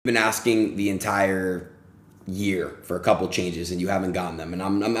been asking the entire year for a couple changes and you haven't gotten them, and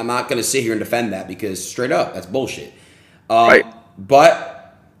I'm not going to sit here and defend that because straight up that's bullshit. Right.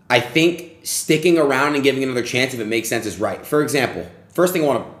 But I think sticking around and giving another chance if it makes sense is right. For example, first thing I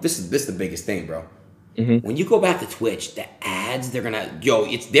want to this is the biggest thing, bro. When you go back to Twitch, the ads they're gonna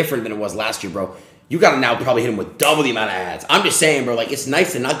it's different than it was last year, bro. You gotta now probably hit them with double the amount of ads. I'm just saying, bro. Like, it's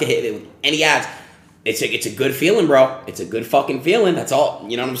nice to not get hit with any ads. It's a good feeling, bro. It's a good fucking feeling. That's all.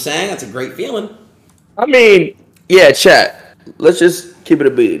 You know what I'm saying? That's a great feeling. I mean, yeah, chat. Let's just keep it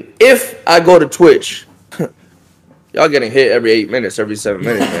a beat. If I go to Twitch, y'all getting hit every 8 minutes, every 7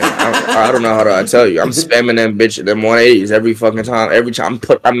 minutes, man. I don't know how to tell you. I'm spamming them 180s every fucking time. Every time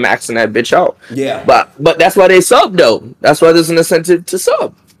I'm maxing that bitch out. Yeah. But that's why they sub though. That's why there's an incentive to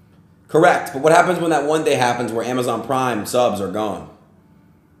sub. Correct. But what happens when that one day happens where Amazon Prime subs are gone?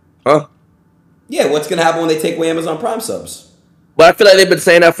 Huh? Yeah, what's going to happen when they take away Amazon Prime subs? But I feel like they've been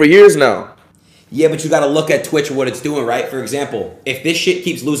saying that for years now. Yeah, but you got to look at Twitch and what it's doing, right? For example, if this shit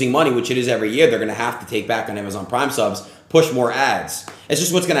keeps losing money, which it is every year, they're going to have to take back on Amazon Prime subs, push more ads. It's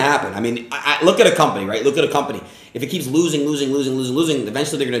just what's going to happen. I mean, I look at a company, right? Look at a company. If it keeps losing,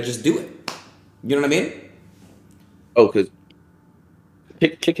 eventually they're going to just do it. You know what I mean? Oh, because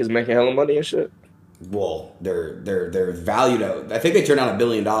Kick is making hella money and shit. Well, they're valued at, I think they turned out $1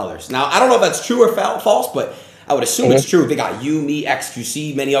 billion. Now, I don't know if that's true or false, but I would assume it's true. They got you, me,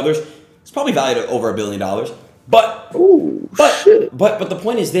 XQC, many others. It's probably valued at over $1 billion. But the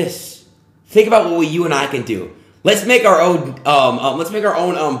point is this: think about what you and I can do. Let's make our own.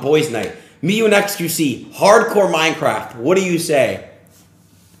 Boys' night. Me, you, and XQC. Hardcore Minecraft. What do you say?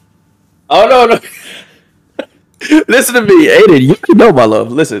 Oh no. Listen to me, Adin. You know my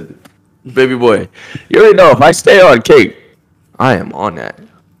love. Listen. Baby boy, you already know if I stay on Cake, I am on that.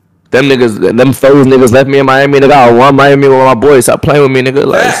 Them Phillies niggas left me in Miami, nigga. I want Miami with my boys. Stop playing with me, nigga.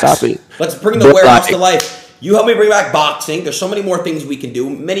 Like, stop it. Let's bring the warehouse to life. You help me bring back boxing. There's so many more things we can do.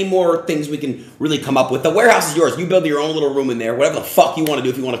 Many more things we can really come up with. The warehouse is yours. You build your own little room in there. Whatever the fuck you want to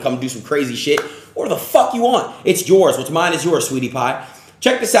do. If you want to come do some crazy shit, or the fuck you want, it's yours. What's mine is yours, sweetie pie.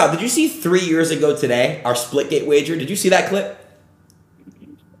 Check this out. Did you see 3 years ago today our Splitgate wager? Did you see that clip?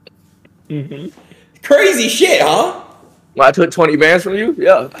 Crazy shit, huh? Well, I took 20 bands from you?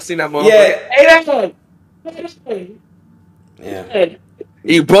 Yeah, I seen that motherfucker. Yeah.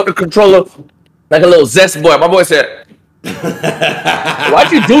 You broke the controller like a little zest boy. My boy said,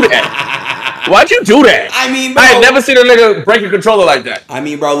 why'd you do that? Why'd you do that? I mean, bro, I had never seen a nigga break a controller like that. I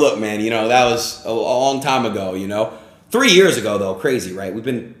mean, bro, look, man, that was a long time ago, 3 years ago, though, crazy, right? We've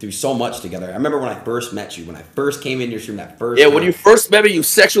been through so much together. I remember when I first met you, when I first came into your stream that first time. When you first met me, you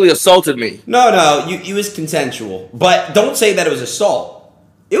sexually assaulted me. No, you was consensual. But don't say that it was assault.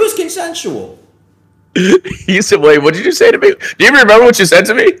 It was consensual. You said, wait, what did you say to me? Do you even remember what you said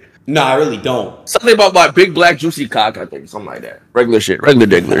to me? No, I really don't. Something about my big black juicy cock, I think. Something like that. Regular shit.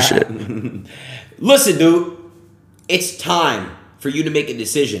 Regular shit. Listen, dude. It's time for you to make a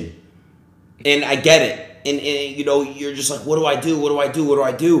decision. And I get it. And you're just like, what do I do?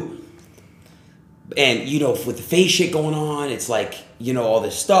 And, with the face shit going on, it's like, all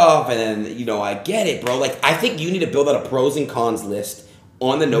this stuff. And then, I get it, bro. Like, I think you need to build out a pros and cons list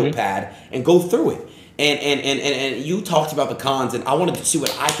on the notepad and go through it. And you talked about the cons, and I wanted to see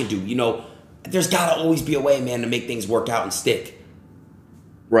what I could do. There's got to always be a way, man, to make things work out and stick.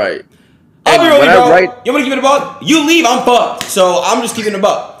 Right. I'll be real with you, bro. You want to keep it a buck? You leave, I'm fucked. So I'm just keeping it a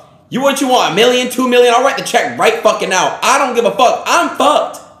buck. You what you want, $1 million, $2 million? I'll write the check right fucking now. I don't give a fuck. I'm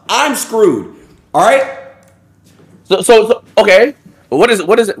fucked. I'm screwed. All right. So okay. But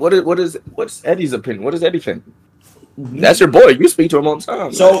what's Eddie's opinion? What does Eddie think? That's your boy. You speak to him all the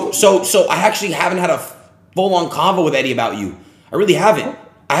time. So I actually haven't had a full-on convo with Eddie about you. I really haven't.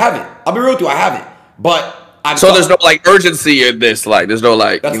 I'll be real with you. I haven't. But there's no urgency in this. There's no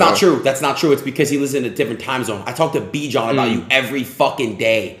That's not true. That's not true. It's because he lives in a different time zone. I talk to B-John about you every fucking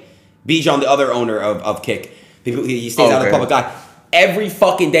day. B-John, the other owner of Kick. He stays out of the public eye. Every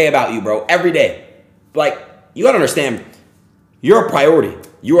fucking day about you, bro. Every day. You gotta understand, you're a priority.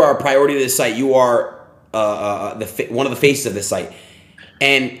 You are a priority to this site. You are one of the faces of this site.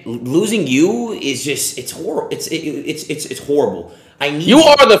 And losing you is just, it's horrible. It's horrible. You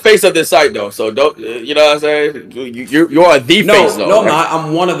are the face of this site, though. So don't, you know what I'm saying? You are the face, though. No, I'm not.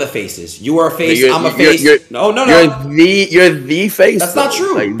 I'm one of the faces. You are a face. I'm a face. No. You're the face. That's not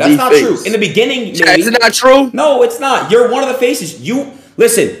true. That's not true. In the beginning, is it not true? No, it's not. You're one of the faces.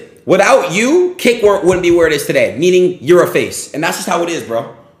 Listen. Without you, Kick wouldn't be where it is today. Meaning, you're a face, and that's just how it is,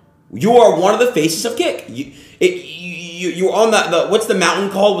 bro. You are one of the faces of Kick. You're on the what's the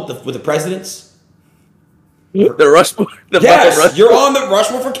mountain called with the presidents? The Rushmore. Yes, Rushmore. you're on the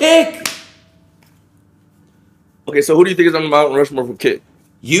Rushmore for kick. Okay, so who do you think is on the Mount Rushmore for kick?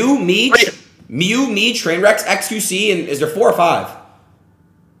 You, me, Trainwrecks, XQC, and is there 4 or 5?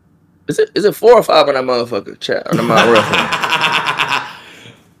 Is it 4 or 5 on that motherfucker chat on the Mount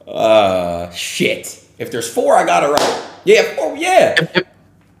Rushmore? Shit. If there's 4, I got it right. Yeah, 4, yeah.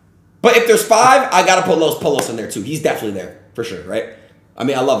 But if there's 5, I gotta put Los Polos in there too. He's definitely there for sure, right? I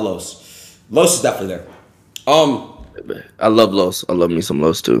mean, I love Los. Los is definitely there. I love Los. I love me some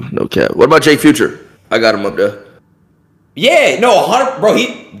Los too. No cap. What about Jay Future? I got him up there. Yeah, no, 100, bro.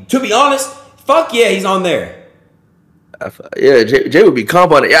 He, to be honest, fuck yeah, he's on there. Yeah, Jay would be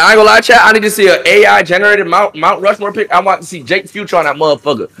comp on it. Yeah, I ain't gonna lie, chat. I need to see an AI generated Mount Rushmore pick. I want to see Jake Future on that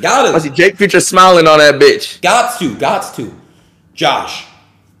motherfucker. Got it. I want to see Jake Future smiling on that bitch. Got to. Josh,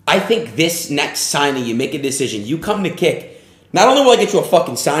 I think this next signing, you make a decision. You come to kick. Not only will I get you a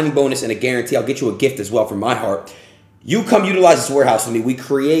fucking signing bonus and a guarantee, I'll get you a gift as well from my heart. You come utilize this warehouse with me. We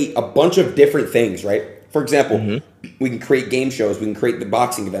create a bunch of different things, right? For example, we can create game shows. We can create the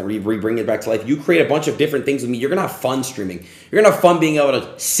boxing event where we bring it back to life. You create a bunch of different things with me. You're going to have fun streaming. You're going to have fun being able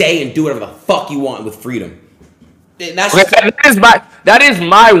to say and do whatever the fuck you want with freedom. And that's that is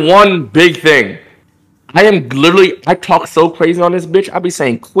my one big thing. I talk so crazy on this bitch. I be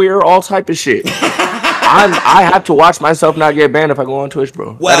saying queer, all type of shit. I have to watch myself not get banned if I go on Twitch,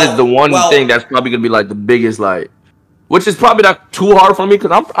 bro. That is the one thing that's probably going to be like the biggest, like, which is probably not too hard for me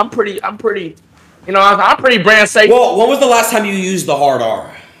because I'm pretty, you know, I'm pretty brand safe. Well, when was the last time you used the hard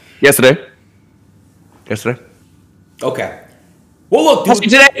R? Yesterday. Okay. Well, look, dude.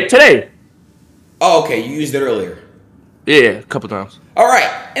 Today. Oh, okay. You used it earlier. Yeah, a couple times. All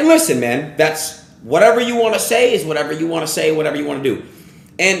right. And listen, man, that's whatever you want to say is whatever you want to say, whatever you want to do.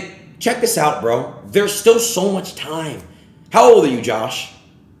 And check this out, bro. There's still so much time. How old are you, Josh?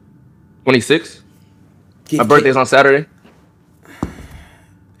 26. My birthday's on Saturday.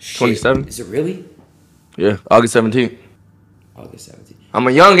 27. Is it really? Yeah, August 17th. August 17th. I'm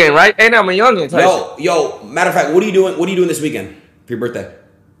a youngin', right? Hey, I'm a youngin'. Yo, matter of fact, what are you doing? What are you doing this weekend for your birthday?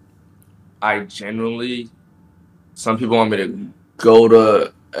 I generally, some people want me to go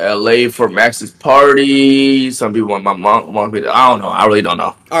to LA for Max's party. Some people want my mom want me to. I don't know. I really don't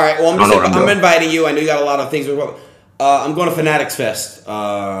know. All right. Well, I'm inviting you. I know you got a lot of things. I'm going to Fanatics Fest.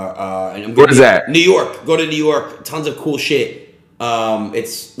 What is that? New York. Go to New York. Tons of cool shit. You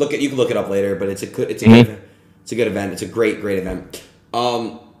can look it up later, but it's a good event. It's a good event. It's a great event.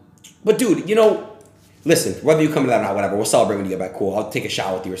 But dude, you know, listen, whether you come to that or not, whatever, we'll celebrate when you get back. Cool. I'll take a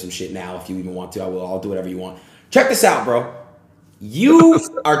shot with you or some shit now if you even want to. I'll do whatever you want. Check this out, bro. You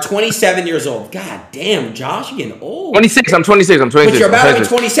are 27 years old. God damn, Josh, you're getting old. 26. I'm 26. But you're about to be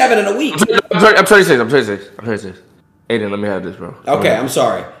 27 in a week. I'm 26. Aiden, let me have this, bro. Okay, I'm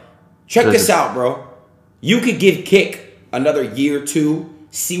sorry. Check this out, bro. You could give Kick another year or two,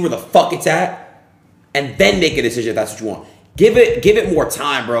 see where the fuck it's at, and then make a decision if that's what you want. Give it more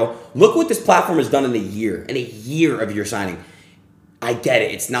time, bro. Look what this platform has done in a year of your signing. I get it.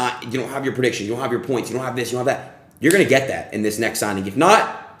 It's not, you don't have your prediction, you don't have your points, you don't have this, you don't have that. You're gonna get that in this next signing. If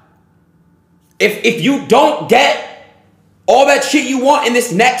not, if you don't get all that shit you want in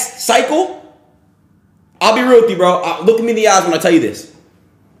this next cycle, I'll be real with you, bro. Look at me in the eyes when I tell you this.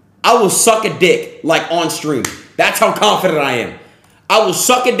 I will suck a dick like on stream. That's how confident I am. I will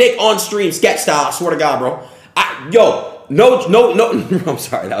suck a dick on stream, sketch style. I swear to God, bro. No. I'm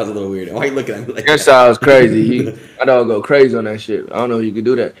sorry, that was a little weird. Why are you looking at me like that? Sketch style is crazy. I don't go crazy on that shit. I don't know if you can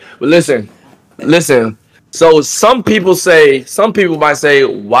do that. But listen. So some people might say,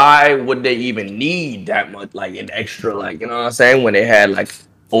 why would they even need that much, like an extra, like, you know what I'm saying, when they had like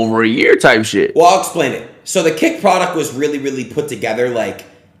over a year type shit? Well, I'll explain it. So the Kick product was really, really put together like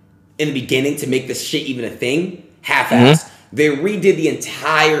in the beginning to make this shit even a thing, half-assed. They redid the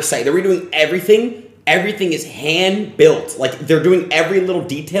entire site. They're redoing everything. Everything is hand-built. Like, they're doing every little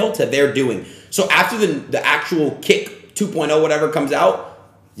detail to their doing. So after the actual Kick 2.0 whatever comes out,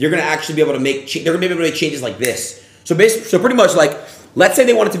 you're going to actually be able to they're going to be able to make changes like this. So pretty much like, let's say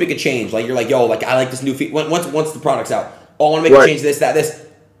they wanted to make a change. Like, you're like, yo, like, I like this new feature. Once the product's out, I want to make a change, this, that, this.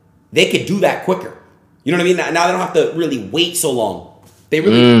 They could do that quicker. You know what I mean? Now they don't have to really wait so long. They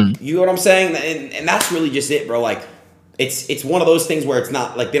really, you know what I'm saying? And that's really just it, bro. Like, it's one of those things where it's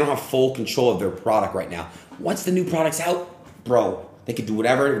not, like, they don't have full control of their product right now. Once the new product's out, bro, they could do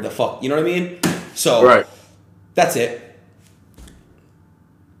whatever the fuck, you know what I mean? So, that's it.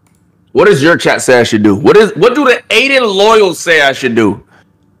 What does your chat say I should do? What do the Adin loyals say I should do?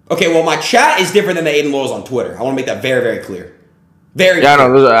 Okay, well, my chat is different than the Adin loyals on Twitter. I want to make that very, very clear. Very Yeah,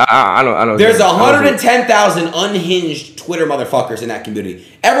 clear. I know. There's 110,000 unhinged Twitter motherfuckers in that community.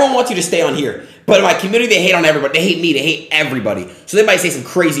 Everyone wants you to stay on here. But in my community, they hate on everybody. They hate me. They hate everybody. So they might say some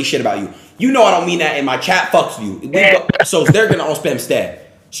crazy shit about you. You know I don't mean that, and my chat fucks you. So they're going to all spam stay.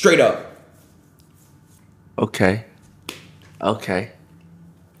 Straight up. Okay. Okay,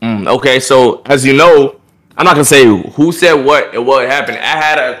 so as you know, I'm not going to say who said what and what happened. I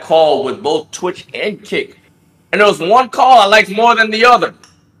had a call with both Twitch and Kick. And there was one call I liked more than the other.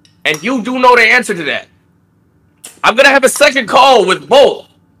 And you do know the answer to that. I'm going to have a second call with both.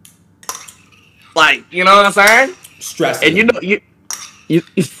 Like, you know what I'm saying? Stressing. And you know, you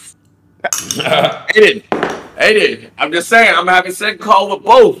Aiden, I'm just saying, I'm having a second call with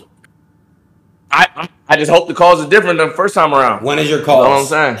both. I just hope the calls are different than the first time around. When is your call? That's all I'm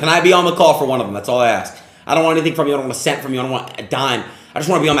saying. Can I be on the call for one of them? That's all I ask. I don't want anything from you. I don't want a cent from you. I don't want a dime. I just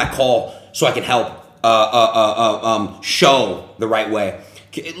want to be on that call so I can help show the right way.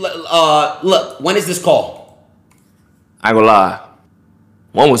 Look, when is this call? I ain't gonna lie.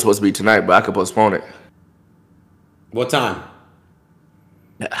 One was supposed to be tonight, but I could postpone it. What time?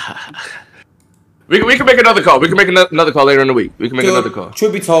 We can make another call. We can make another call later in the week. We can make another call.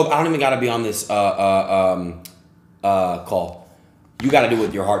 Truth be told, I don't even gotta be on this call. You gotta do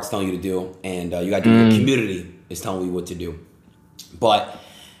what your heart's telling you to do, and you gotta do what your community is telling you what to do. But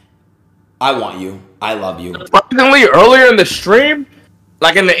I want you. I love you. Surprisingly, earlier in the stream,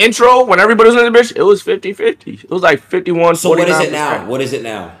 like in the intro, when everybody was in the bitch, it was 50-50. It was like 51. So what is it now? What is it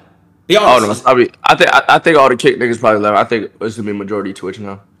now? Be Oh honest. no, I think all the Kick niggas probably left. I think it's gonna be majority Twitch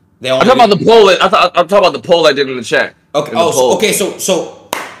now. I'm talking about the poll. I'm talking about the poll I did in the chat. Okay. Okay. So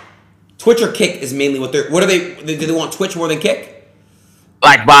Twitch or Kick is mainly what they're. What are they? Do they want Twitch more than Kick?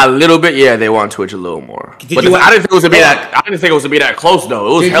 Like by a little bit, yeah. They want Twitch a little more. I didn't think it was gonna be that. I didn't think it was gonna be that close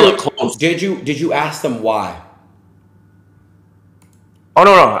though. It was hella close. Did you ask them why? Oh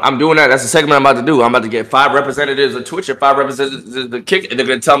no, I'm doing that. That's the segment I'm about to do. I'm about to get 5 representatives of Twitch and 5 representatives of the Kick, and they're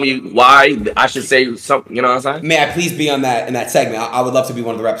gonna tell me why I should say something. You know what I'm saying? May I please be on that in that segment? I would love to be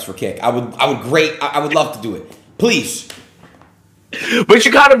one of the reps for Kick. I would love to do it. Please. But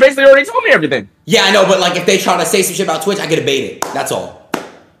you kind of basically already told me everything. Yeah, I know, but like if they try to say some shit about Twitch, I get debate it. That's all.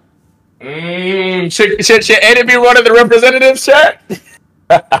 Should Eddie be one of the representatives, chat?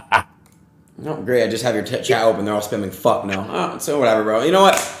 Oh, great. I just have your chat open. They're all spamming fuck now. Oh, so whatever, bro. You know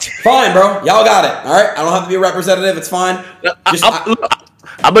what? Fine, bro. Y'all got it. All right? I don't have to be a representative. It's fine.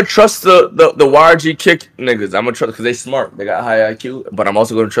 I'm going to trust the YRG Kick niggas. I'm going to trust because they smart. They got high IQ. But I'm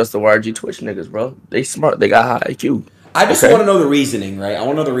also going to trust the YRG Twitch niggas, bro. They smart. They got high IQ. I just want to know the reasoning, right? I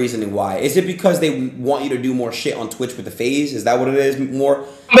want to know the reasoning why. Is it because they want you to do more shit on Twitch with the phase? Is that what it is more?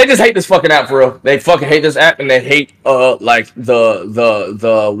 They just hate this fucking app for real. They fucking hate this app, and they hate like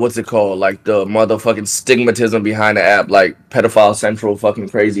the what's it called? Like the motherfucking stigmatism behind the app, like pedophile central, fucking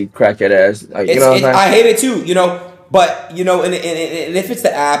crazy crackhead ass. Like, you know what I'm saying? I hate it too, you know. But you know, and if it's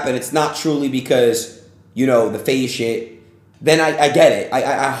the app and it's not truly because you know the phase shit, then I get it.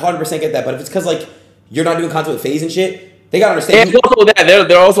 I 100% get that. But if it's because like you're not doing content with phase and shit, they gotta understand. And also that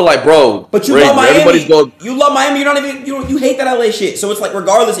they're also like, bro. But you love Miami. You love Miami. You're not even you hate that LA shit. So it's like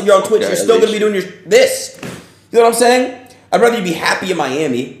regardless if you're on Twitch, you're still gonna be doing this. You know what I'm saying? I'd rather you be happy in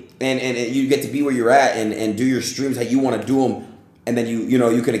Miami and you get to be where you're at and do your streams how you want to do them, and then you know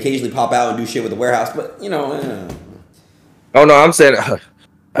you can occasionally pop out and do shit with the warehouse. But you know. Oh no, I'm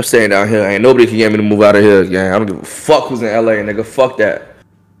staying down here. Ain't nobody can get me to move out of here. Yeah, I don't give a fuck who's in LA, nigga. Fuck that.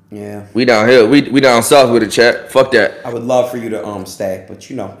 Yeah. We down here. We down south with it, chat. Fuck that. I would love for you to stay, but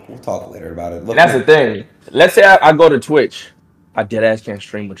you know, we'll talk later about it. Look, that's the thing. Let's say I go to Twitch. I dead ass can't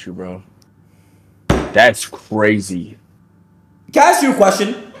stream with you, bro. That's crazy. Can I ask you a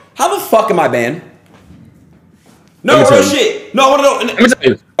question? How the fuck am I banned? No real shit. No, I want to know. Let me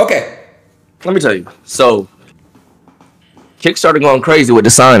tell you. Okay. Let me tell you. So Kick started going crazy with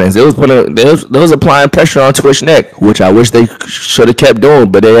the signings. They was applying pressure on Twitch neck, which I wish they should have kept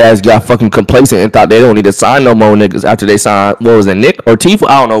doing, but they ass got fucking complacent and thought they don't need to sign no more niggas after they signed, what was it, Nick or Tifa?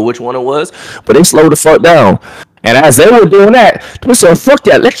 I don't know which one it was, but they slowed the fuck down. And as they were doing that, Twitch said, fuck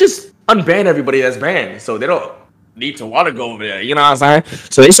that, let's just unban everybody that's banned so they don't need to want to go over there, you know what I'm saying?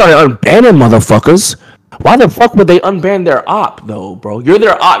 So they started unbanning motherfuckers. Why the fuck would they unban their op though, bro? You're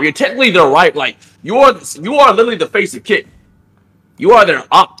their op. You're technically their right, like, you are literally the face of Kick. You are their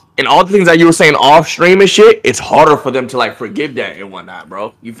op, and all the things that you were saying off stream and shit, it's harder for them to like forgive that and whatnot,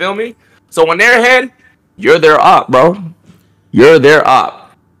 bro. You feel me? So when they're ahead, you're their op, bro. You're their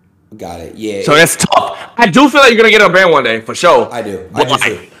op. Got it. Yeah. So that's tough. I do feel like you're gonna get a ban one day for sure. I do.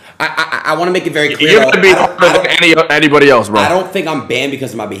 I want to make it very clear. You're gonna be harder than anybody else, bro. I don't think I'm banned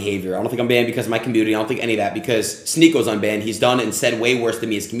because of my behavior. I don't think I'm banned because of my community. I don't think any of that because Sneako's unbanned. He's done it and said way worse than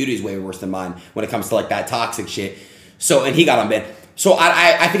me. His community is way worse than mine when it comes to like that toxic shit. So and he got unbanned. So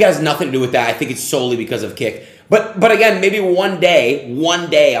I think it has nothing to do with that. I think it's solely because of Kick. But again, maybe one day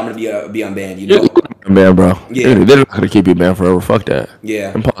I'm gonna be unbanned. You know, man, bro. Yeah, they're not gonna keep you banned forever. Fuck that.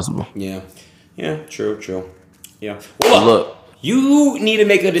 Yeah, impossible. Yeah, true. Yeah. Well, look, you need to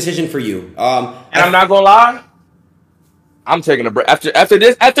make a decision for you. And I'm not gonna lie. I'm taking a break after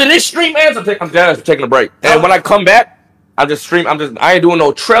this stream ends. I'm taking a break. And when I come back, I just stream. I ain't doing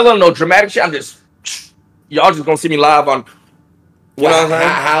no trailer, no dramatic shit. Y'all just gonna see me live on.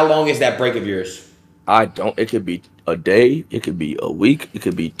 How long is that break of yours? It could be a day, it could be a week, it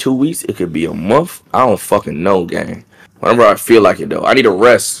could be 2 weeks, it could be a month. I don't fucking know, gang. Whenever I feel like it, though. I need a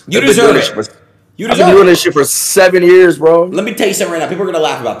rest. You deserve it. I've been doing this shit for 7 years, bro. Let me tell you something right now. People are gonna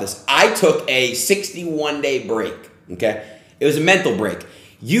laugh about this. I took a 61-day break. Okay, it was a mental break.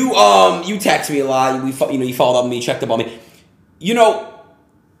 You text me a lot. You followed up on me, checked up on me. You know,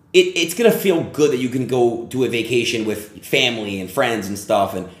 it's gonna feel good that you can go do a vacation with family and friends and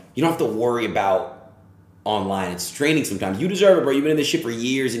stuff, and you don't have to worry about online. It's draining sometimes. You deserve it, bro. You've been in this shit for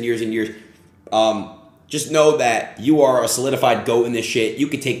years and years and years. Just know that you are a solidified GOAT in this shit. You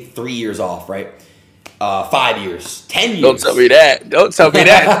could take 3 years off, right? 5 years, 10 years. Don't tell me that. Don't tell me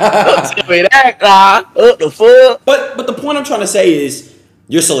that. What the fuck? But the point I'm trying to say is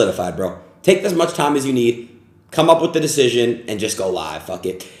you're solidified, bro. Take as much time as you need. Come up with the decision and just go live. Fuck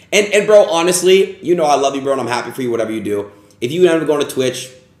it. And bro, honestly, you know I love you, bro, and I'm happy for you, whatever you do. If you end up going to Twitch,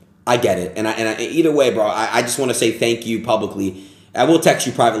 I get it. And either way, bro, I just want to say thank you publicly. I will text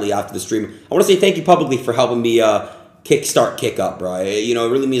you privately after the stream. I want to say thank you publicly for helping me kickstart Kick Up, bro. You know,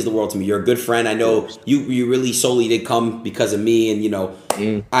 it really means the world to me. You're a good friend. I know you really solely did come because of me, and you know,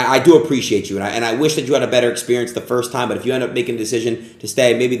 I do appreciate you, and I wish that you had a better experience the first time. But if you end up making a decision to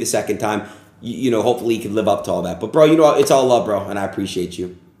stay, maybe the second time, you know, hopefully you can live up to all that. But bro, you know, it's all love, bro, and I appreciate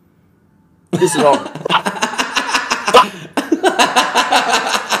you. This is all.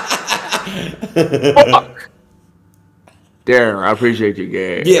 Darren, I appreciate you,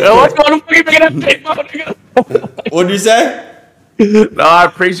 gang. Yeah. What'd you say? No, I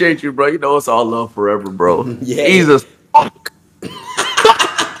appreciate you, bro. You know it's all love forever, bro. Yeah. Jesus.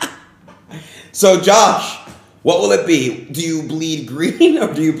 So, Josh, what will it be? Do you bleed green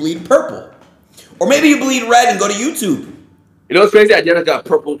or do you bleed purple? Or maybe you bleed red and go to YouTube. You know what's crazy? I just got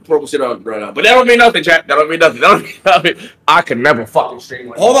purple shit on right now. But that don't mean nothing, chat. That don't mean nothing. I can never fucking stream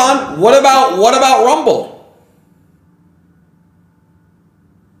like Hold on. What about Rumble?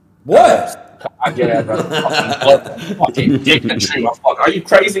 What? I get fucking dick and stream. Are you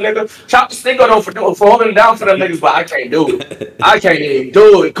crazy, nigga? Chop the stick on for holding down for them niggas, but I can't do it. I can't even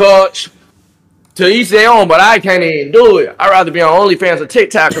do it, coach. To each their own, but I can't even do it. I'd rather be on OnlyFans or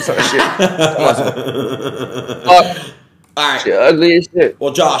TikTok or some shit. All right. Shit, ugly as shit.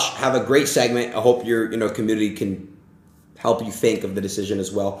 Well, Josh, have a great segment. I hope your community can help you think of the decision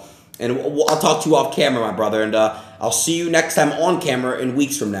as well. And I'll talk to you off camera, my brother. And I'll see you next time on camera in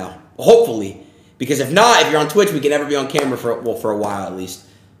weeks from now. Hopefully. Because if not, if you're on Twitch, we can never be on camera for a while at least.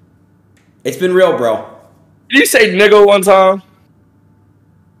 It's been real, bro. Did you say nigga one time?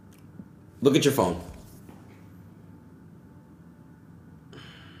 Look at your phone.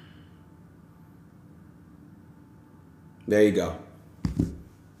 There you go.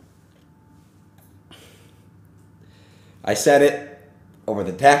 I said it over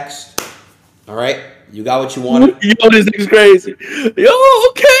the text. All right? You got what you wanted. Yo, this nigga's crazy. Yo,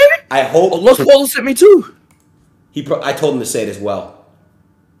 okay. I hope. Look, Paul sent me too. I told him to say it as well.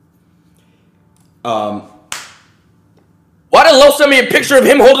 Why did Lo send me a picture of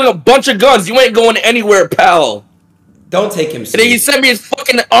him holding a bunch of guns? You ain't going anywhere, pal. Don't take him seriously. And then he sent me his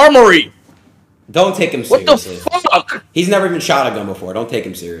fucking armory. Don't take him seriously. What the fuck? He's never even shot a gun before. Don't take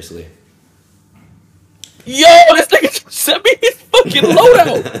him seriously. Yo, this nigga sent me his fucking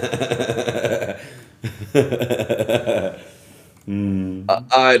loadout.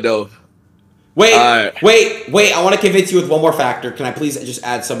 I know. Wait. I want to convince you with one more factor. Can I please just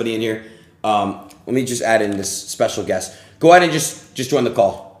add somebody in here? Let me just add in this special guest. Go ahead and just join the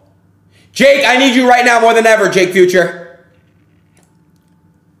call. Jake, I need you right now more than ever, Jake Future.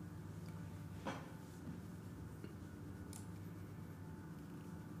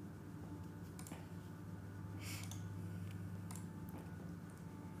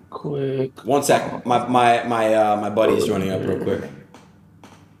 Quick. 1 sec. My buddy is joining up real quick.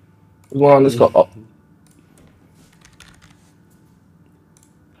 Go on, let's go. Oh.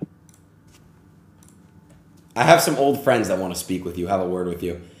 I have some old friends that want to speak with you, have a word with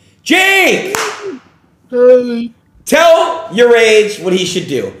you. Jake! Hey. Tell YourRage what he should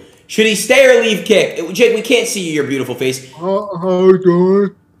do. Should he stay or leave kick? Jake, we can't see your beautiful face. Hold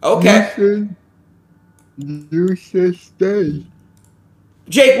on. Okay. You should stay.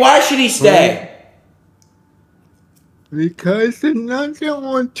 Jake, why should he stay? Because it's not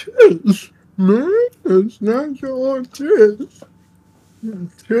on Twitch, man. It's not on Twitch.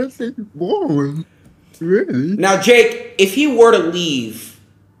 Twitch is boring. Really? Now, Jake, if he were to leave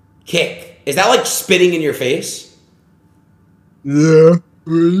kick, is that like spitting in your face? Yeah.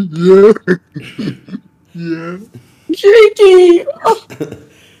 Yeah. Yeah. Jakey!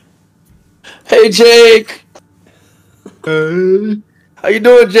 Hey, Jake! Hey. How you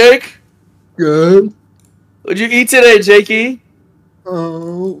doing, Jake? Good. What'd you eat today, Jakey?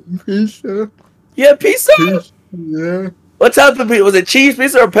 Oh, pizza. Yeah, pizza? Yeah. What type of pizza? Was it cheese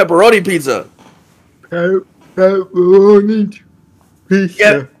pizza or pepperoni pizza? Pepperoni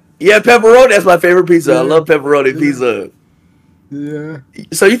pizza. Yeah, pepperoni. That's my favorite pizza. I Yeah. love pepperoni pizza. Yeah.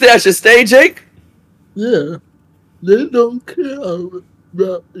 So you think I should stay, Jake? Yeah. They don't care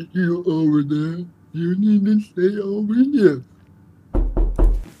about you over there. You need to stay over here.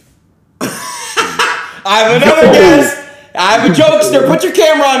 I have another guest. I have a jokester. Put your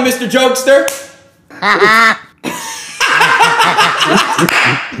camera on, Mr. Jokester.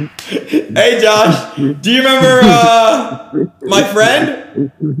 Hey, Josh. Do you remember my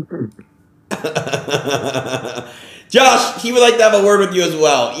friend? Josh, he would like to have a word with you as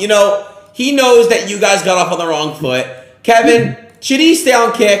well. You know, he knows that you guys got off on the wrong foot. Kevin, should he stay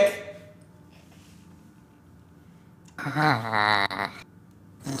on kick? I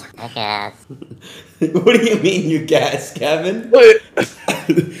guess. What do you mean, you guess, Kevin? Wait,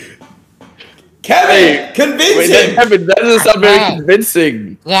 Kevin, convince him. Kevin, that doesn't sound very Okay.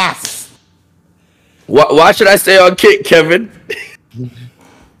 convincing. Yes. Why should I stay on kick, Kevin?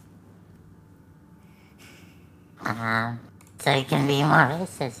 So you can be more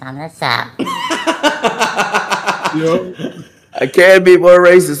racist on this app. Yo. I can't be more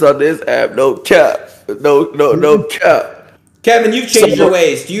racist on this app. No cap. No cap. Kevin, you've changed your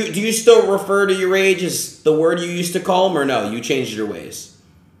ways. Do you still refer to your age as the word you used to call him, or no? You changed your ways.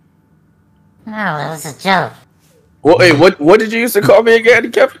 No, it was a joke. Well, hey, what did you used to call me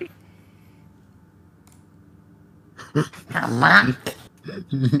again, Kevin? A mock.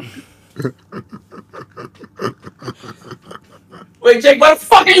 Wait, Jake, why the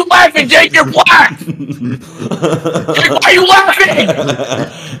fuck are you laughing, Jake? You're black! Jake, why are you laughing?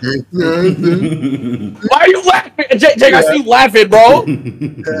 Why are you laughing? Jake, I see you laughing, bro.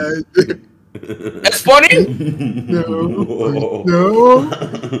 That's funny? No.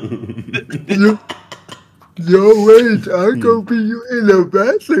 Yo, wait, I could be you in a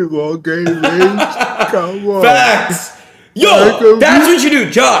basketball game, Rage. Come on. Facts. Yo, that's what you do,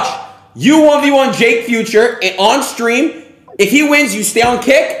 Josh. You 1v1 Jake Future and on stream. If he wins, you stay on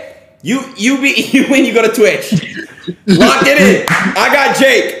kick. You win, you go to Twitch. Lock it in. I got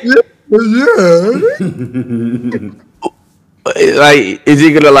Jake. Yeah. Like, is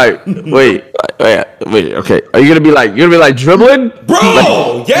he gonna like? Wait. Okay. Are you gonna be like dribbling,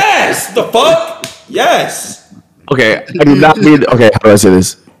 Bro? Yes. The fuck? Yes. Okay, I do not mean. Okay, how do I say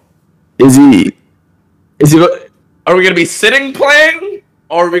this? Is he? Are we gonna be sitting playing,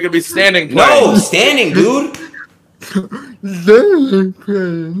 or are we gonna be standing playing? No, standing, dude.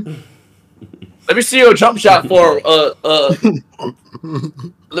 Let me see your jump shot for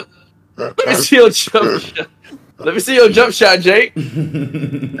Let me see your jump shot. Let me see your jump shot, Jake.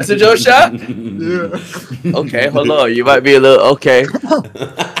 That's a jump shot? Yeah. Okay, hold on. You might be a little okay.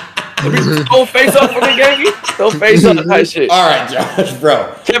 Let me go face up for me, Gabby. Go face up type shit. All right, Josh,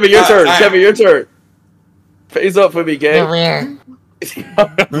 bro. Kevin, your turn. All right. Kevin, your turn. Face up for me, You're gang. weird.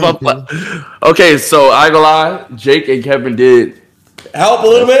 Okay, so I ain't gonna lie. Jake and Kevin did. Help a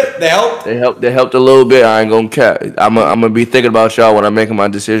little bit. They help. They helped a little bit. I ain't gonna cap. I'm gonna be thinking about y'all when I'm making my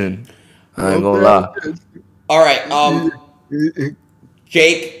decision. I ain't gonna lie. All right.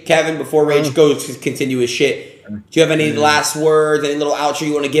 Jake, Kevin, before Rage goes to continue his shit, do you have any last words, any little outro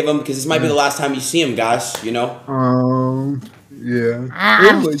you want to give him? Because this might be the last time you see him, guys. You know. Yeah.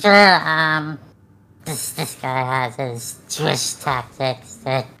 I'm sure this guy has his Jewish tactics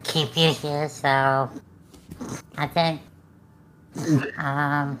to keep you here, so I think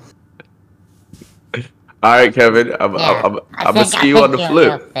All right, Kevin. I'm gonna see you on the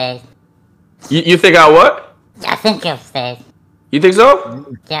flip. You think I what? I think you'll stay. You think so?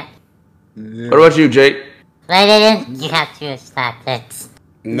 Yeah. What about you, Jake? Right, Adin? You have Jewish tactics.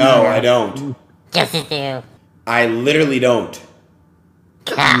 No, I don't. Yes, you do. I literally don't.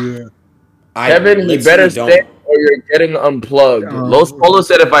 Yeah. Yeah. I Kevin, he literally better don't. stay or you're getting unplugged. Oh. Los Polo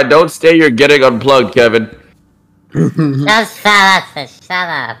said, if I don't stay, you're getting unplugged, Kevin. Just shut up, shut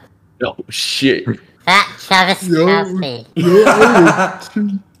up. Oh, shit. That Travis Yo, Kelsey.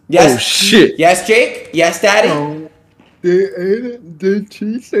 Yes. Oh, shit. Yes, Jake. Yes, Daddy. Did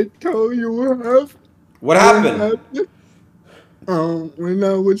she tell you What happened? When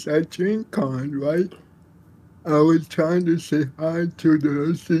I was at Gen Con, right? I was trying to say hi to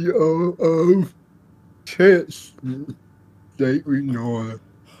the CEO of Chess. Jake, we know her.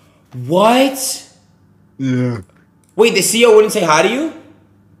 What? Yeah. Wait, the CEO wouldn't say hi to you?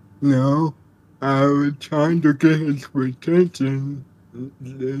 No. I was trying to get his attention.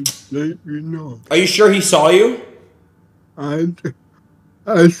 Jake, we know. Are you sure he saw you? I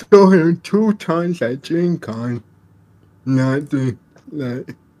saw him 2 times at Gen Con. Nothing.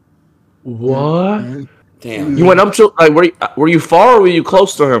 Like, What? Damn. You went up to, like, were you far or were you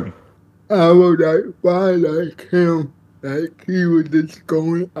close to him? I was like, by like him. Like, he was just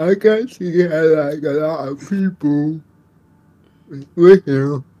going. I guess he had like a lot of people with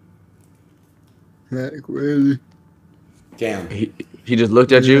him. Like, really? Damn. He just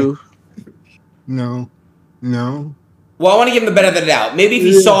looked at you? No. No. Well, I want to give him the benefit of the doubt. Maybe if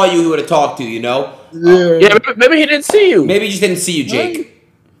he saw you, he would have talked to you, you know? Yeah. Yeah, maybe he didn't see you. Maybe he just didn't see you, Jake.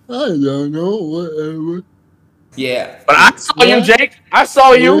 I don't know. Whatever. Yeah. But I saw you, Jake. I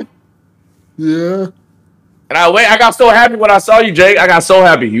saw you. Yeah. And I got so happy when I saw you, Jake. I got so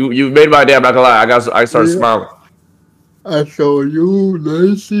happy. You made my day. I'm not gonna lie. I started smiling. I saw you,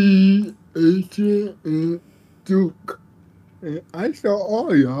 Lacey, Adrian, and Duke. And I saw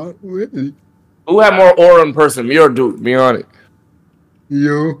all y'all, really. Who had more aura in person, me or Duke? Be honest.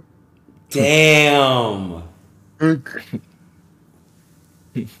 You. Damn.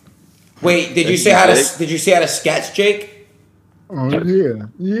 Wait, did you say how to sketch, Jake? Oh, yeah.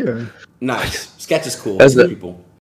 Yeah. Nice. Sketch is cool. That's for it. people.